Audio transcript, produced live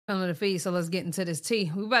Come to the feed, so let's get into this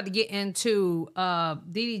tea. We're about to get into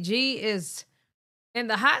DDG is in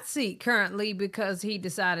the hot seat currently because he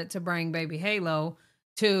decided to bring baby Halo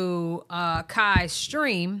to Kai's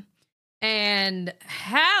stream, and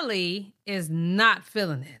Halle is not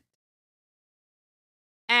feeling it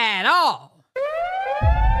at all.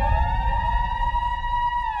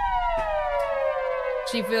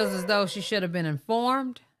 She feels as though she should have been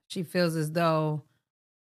informed. She feels as though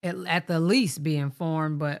at the least be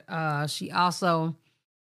informed, but she also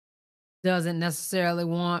doesn't necessarily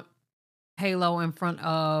want Halo in front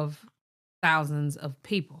of thousands of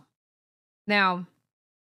people. Now,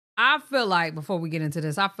 I feel like, before we get into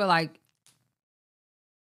this, I feel like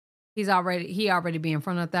he already be in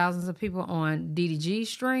front of thousands of people on DDG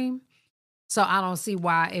stream. So I don't see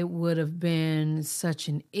why it would have been such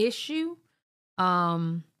an issue.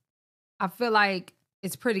 I feel like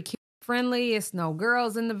it's pretty cute, friendly. It's no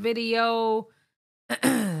girls in the video.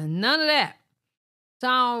 None of that. So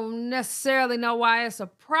I don't necessarily know why it's a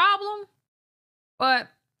problem, but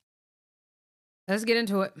let's get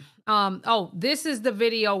into it. This is the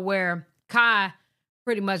video where Kai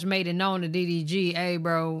pretty much made it known to DDG, hey,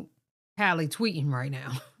 bro, Halle tweeting right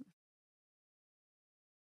now.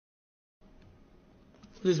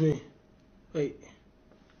 Excuse me. Wait.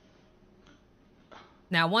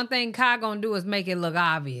 Now, one thing Kai gonna do is make it look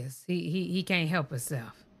obvious. He can't help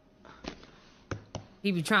himself.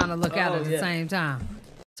 He be trying to look out at the same time.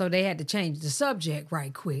 So they had to change the subject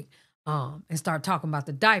right quick. And start talking about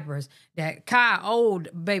the diapers that Kai owed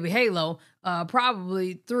baby Halo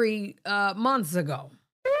probably 3 months ago.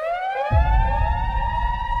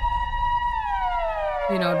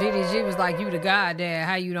 You know, DDG was like, you the god dad.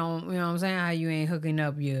 How you don't, you know what I'm saying? How you ain't hooking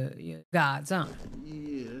up your godson.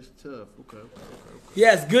 Yeah, that's tough. Okay.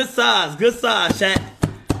 Yes, good size, chat.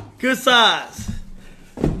 Good size.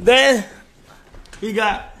 Then he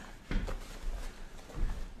got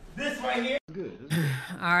this right here. Good.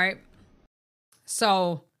 All right.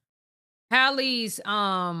 So Halle's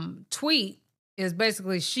tweet is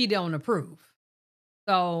basically she don't approve.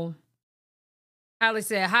 So Halle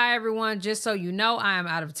said, hi, everyone. Just so you know, I am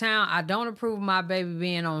out of town. I don't approve of my baby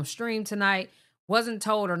being on stream tonight. Wasn't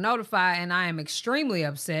told or notified, and I am extremely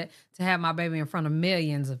upset to have my baby in front of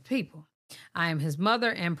millions of people. I am his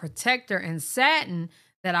mother and protector and saddened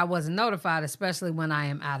that I wasn't notified, especially when I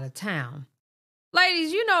am out of town.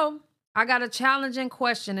 Ladies, you know, I got a challenging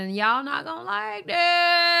question, and y'all not gonna like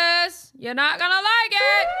this. You're not gonna like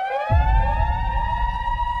it.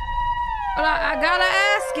 But I gotta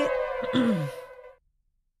ask it.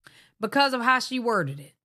 Because of how she worded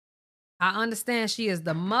it. I understand she is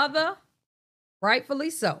the mother, rightfully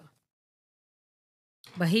so.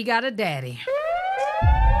 But he got a daddy.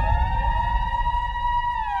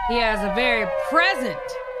 He has a very present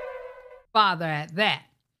father at that.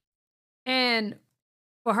 And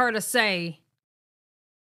for her to say,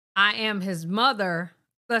 I am his mother,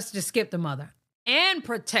 let's just skip the mother, and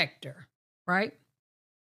protector, right?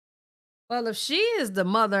 Well, if she is the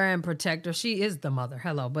mother and protector, she is the mother.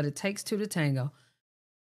 Hello, but it takes two to tango.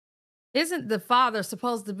 Isn't the father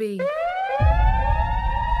supposed to be the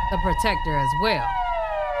protector as well?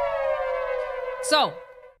 So,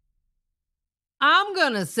 I'm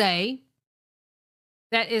going to say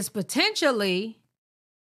that it's potentially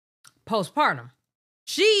postpartum.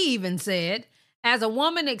 She even said, as a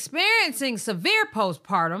woman experiencing severe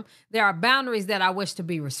postpartum, there are boundaries that I wish to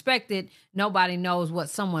be respected. Nobody knows what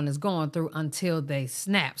someone is going through until they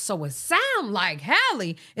snap. So it sounds like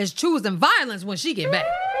Halle is choosing violence when she get back.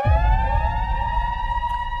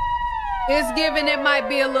 It's given it might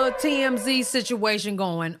be a little TMZ situation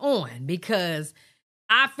going on, because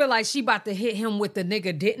I feel like she about to hit him with the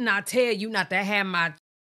nigga, didn't I tell you not to have my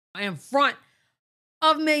in front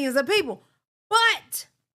of millions of people? But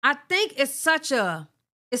I think it's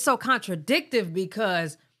so contradictive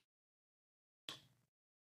because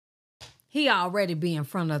he already be in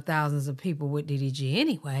front of thousands of people with DDG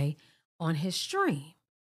anyway on his stream.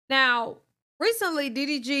 Now, recently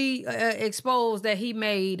DDG exposed that he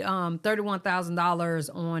made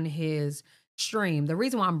 $31,000 on his stream. The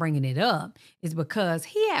reason why I'm bringing it up is because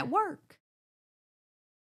he at work.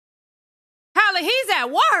 Halle, he's at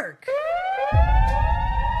work.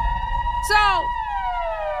 So,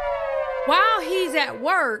 while he's at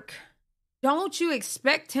work, don't you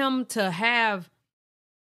expect him to have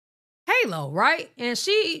Halo, right? And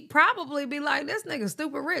she probably be like, this nigga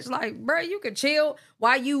stupid rich. Like, bro, you could chill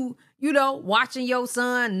while you know, watching your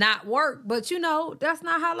son not work. But, you know, that's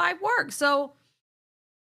not how life works. So,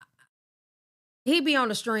 he be on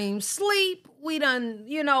the stream, sleep. We done,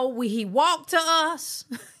 you know, he walked to us.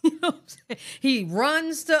 You know what I'm saying? He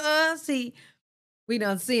runs to us. We We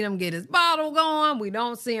done seen him get his bottle going. We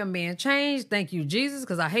don't see him being changed. Thank you, Jesus,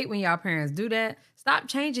 because I hate when y'all parents do that. Stop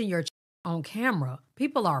changing your on camera.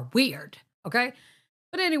 People are weird, okay?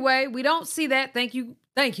 But anyway, we don't see that. Thank you.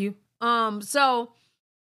 Thank you. So,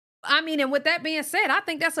 I mean, and with that being said, I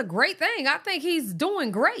think that's a great thing. I think he's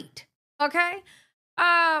doing great, okay?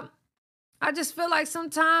 I just feel like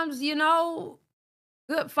sometimes, you know,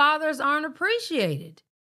 good fathers aren't appreciated.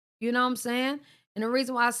 You know what I'm saying? And the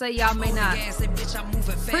reason why I say y'all may not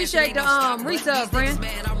appreciate the resub, friend.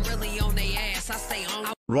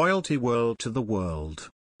 Royalty world to the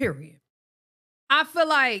world. Period. I feel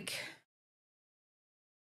like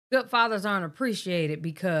good fathers aren't appreciated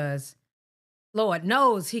because Lord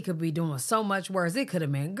knows he could be doing so much worse. It could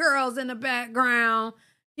have been girls in the background,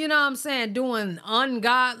 you know what I'm saying, doing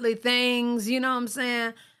ungodly things, you know what I'm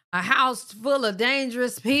saying? A house full of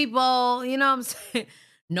dangerous people, you know what I'm saying?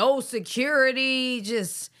 No security,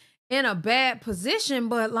 just in a bad position,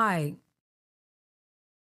 but like,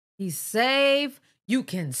 he's safe. You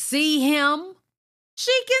can see him.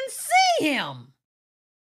 She can see him.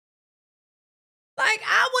 Like,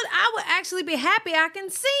 I would actually be happy I can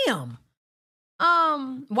see him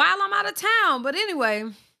while I'm out of town. But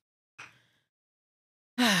anyway,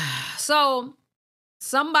 so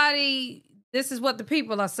somebody, this is what the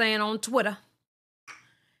people are saying on Twitter.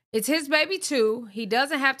 It's his baby too. He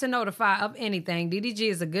doesn't have to notify of anything. DDG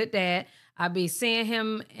is a good dad. I be seeing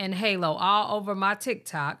him and Halo all over my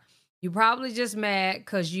TikTok. You probably just mad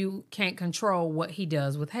because you can't control what he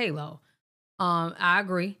does with Halo. I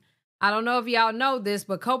agree. I don't know if y'all know this,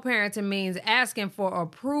 but co-parenting means asking for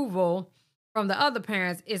approval from the other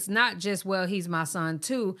parents. It's not just, well, he's my son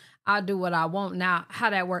too. I'll do what I want. Now, how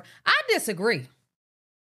that work? I disagree.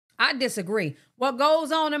 What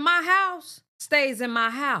goes on in my house stays in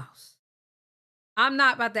my house. I'm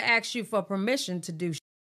not about to ask you for permission to do shit.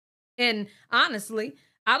 And honestly,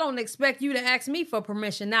 I don't expect you to ask me for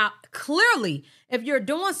permission. Now, clearly, if you're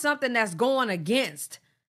doing something that's going against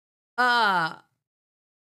our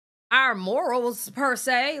morals per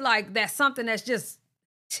se, like that's something that's just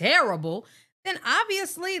terrible, then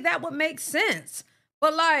obviously that would make sense.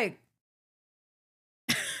 But like,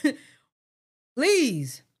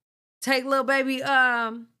 please take little baby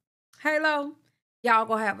Halo. Y'all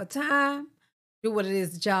gonna have a time. Do what it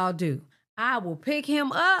is that y'all do. I will pick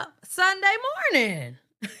him up Sunday morning.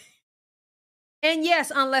 And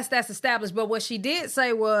yes, unless that's established. But what she did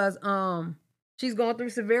say was she's going through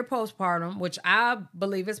severe postpartum, which I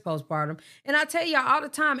believe is postpartum. And I tell y'all all the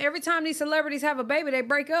time, every time these celebrities have a baby, they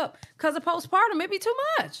break up because of postpartum. It be too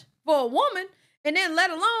much for a woman. And then let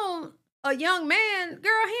alone a young man.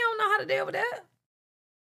 Girl, he don't know how to deal with that.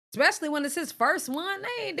 Especially when it's his first one.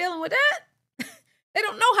 They ain't dealing with that. They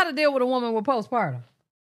don't know how to deal with a woman with postpartum.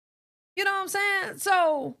 You know what I'm saying?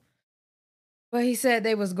 So, but he said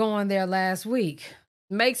they was going there last week.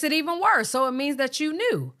 Makes it even worse. So it means that you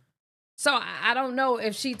knew. So I don't know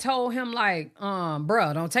if she told him like,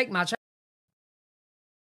 bruh, don't take my child.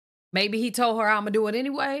 Maybe he told her I'm gonna do it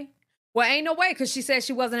anyway. Well, ain't no way, because she said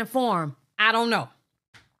she wasn't informed. I don't know.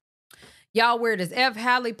 Y'all weird as F.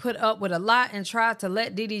 Halle put up with a lot and tried to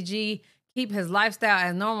let DDG keep his lifestyle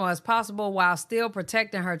as normal as possible while still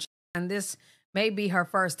protecting her child. And this may be her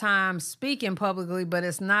first time speaking publicly, but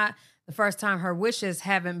it's not the first time her wishes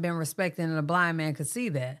haven't been respected, and a blind man could see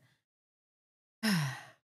that.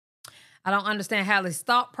 I don't understand Halle's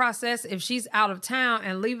thought process. If she's out of town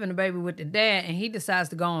and leaving the baby with the dad and he decides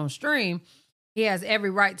to go on stream, he has every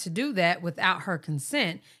right to do that without her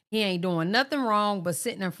consent. He ain't doing nothing wrong but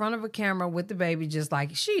sitting in front of a camera with the baby just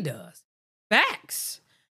like she does. Facts.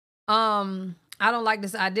 I don't like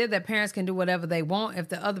this idea that parents can do whatever they want if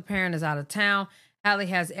the other parent is out of town. Halle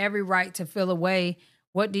has every right to feel away.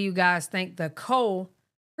 What do you guys think the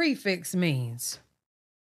co-prefix means?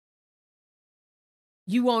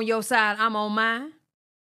 You on your side, I'm on mine.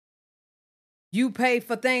 You pay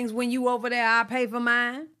for things when you over there, I pay for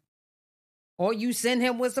mine. Or you send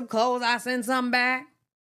him with some clothes, I send something back.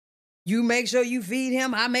 You make sure you feed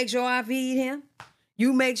him, I make sure I feed him.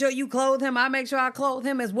 You make sure you clothe him, I make sure I clothe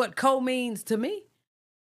him, is what co means to me.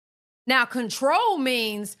 Now, control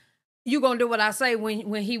means you gonna do what I say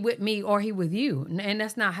when he with me or he with you. And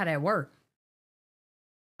that's not how that works.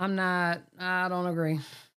 I don't agree.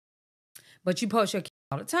 But you post your kid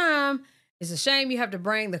all the time. It's a shame you have to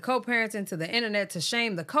bring the co-parents into the internet to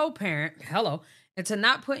shame the co-parent. Hello. And to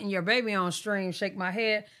not putting your baby on stream. Shake my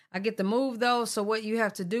head. I get the move though. So what you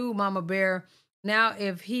have to do, Mama Bear, now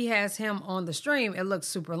if he has him on the stream, it looks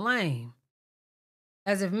super lame.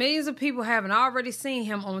 As if millions of people haven't already seen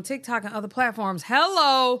him on TikTok and other platforms.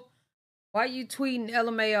 Hello. Why you tweeting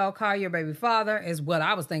LMAO, call your baby father, is what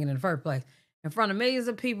I was thinking in the first place. in front of millions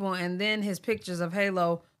of people, and then his pictures of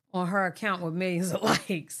Halo on her account with millions of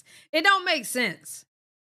likes. It don't make sense.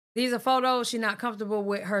 These are photos she's not comfortable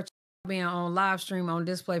with her being on live stream on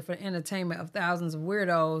display for the entertainment of thousands of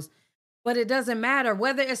weirdos. But it doesn't matter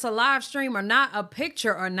whether it's a live stream or not, a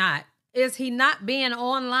picture or not. Is he not being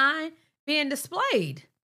online, being displayed?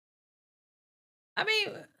 I mean,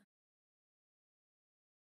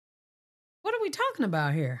 what are we talking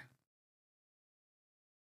about here?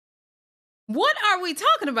 What are we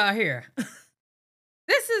talking about here?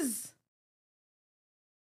 This is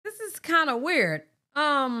kind of weird.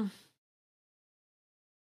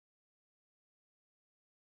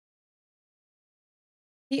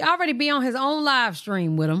 He already be on his own live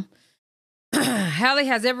stream with him. Halle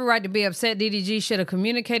has every right to be upset. DDG should have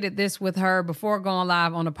communicated this with her before going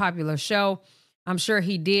live on a popular show. I'm sure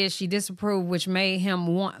he did. She disapproved, which made him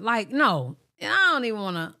want, like, no. I don't even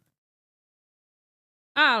want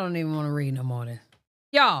to read no more of this.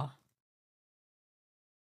 Y'all.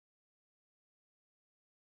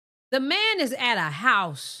 The man is at a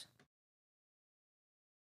house.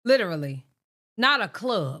 Literally. Not a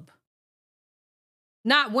club.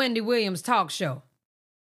 Not Wendy Williams' talk show.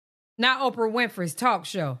 Not Oprah Winfrey's talk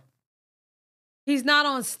show. He's not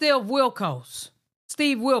on Steve Wilkos.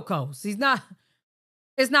 He's not,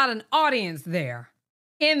 it's not an audience there.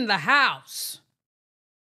 In the house.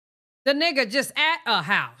 The nigga just at a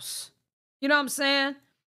house. You know what I'm saying?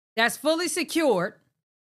 That's fully secured.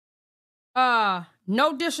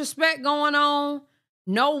 No disrespect going on.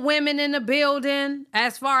 No women in the building.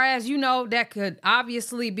 As far as you know, that could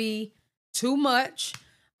obviously be too much.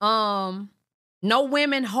 No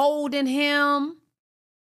women holding him.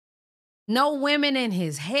 No women in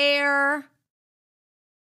his hair.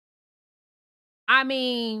 I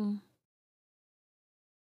mean,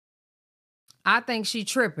 I think she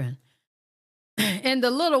tripping. And the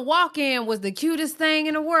little walk-in was the cutest thing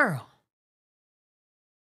in the world.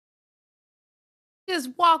 Just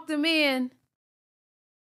walked him in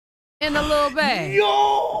a little bag.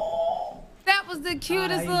 Yo! That was the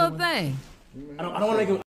cutest little thing. I don't want to make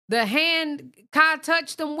him. The hand Kai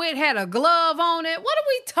touched him with had a glove on it. What are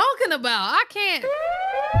we talking about? I can't.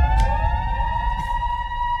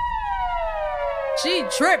 She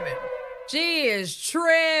tripping. She is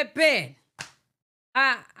tripping.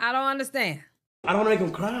 I don't understand. I don't want to make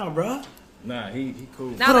him cry, bro. Nah, he cool.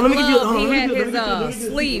 Now Hold on, the let me get you- glove, hold on, he let me had get you- let me get you- let me his get you-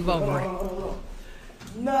 sleeve hold on, over it. hold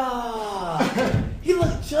on. Nah. He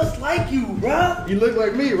look just like you, bro. You look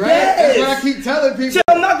like me, right? Yes. That's what I keep telling people. Shit,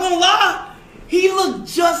 I'm not gonna lie. He look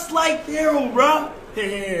just like Daryl, bro.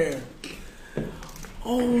 Here.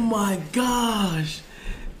 Oh my gosh.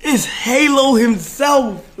 It's Halo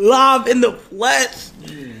himself, live in the flesh.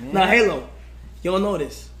 Now, Halo, you don't know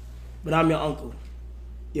this, but I'm your uncle.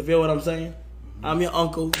 You feel what I'm saying? I'm your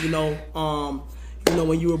uncle, you know,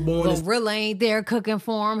 when you were born and Gorilla ain't there cooking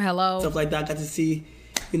for him. Hello. stuff like that. I got to see,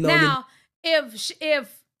 you know. Now, if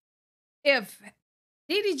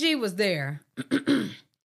DDG was there,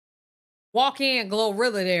 walk in,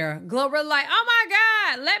 Glorilla there. Glorilla like, oh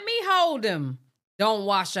my God, let me hold him. Don't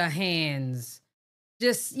wash her hands.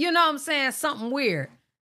 Just, you know what I'm saying? Something weird.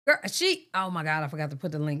 Girl, oh my God, I forgot to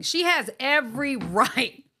put the link. She has every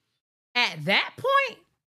right at that point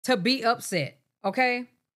to be upset, okay?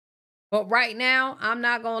 But right now, I'm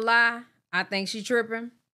not gonna lie. I think she tripping.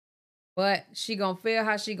 But she gonna feel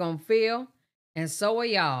how she gonna feel. And so are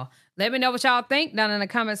y'all. Let me know what y'all think down in the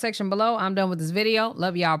comment section below. I'm done with this video.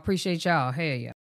 Love y'all. Appreciate y'all. Hell yeah.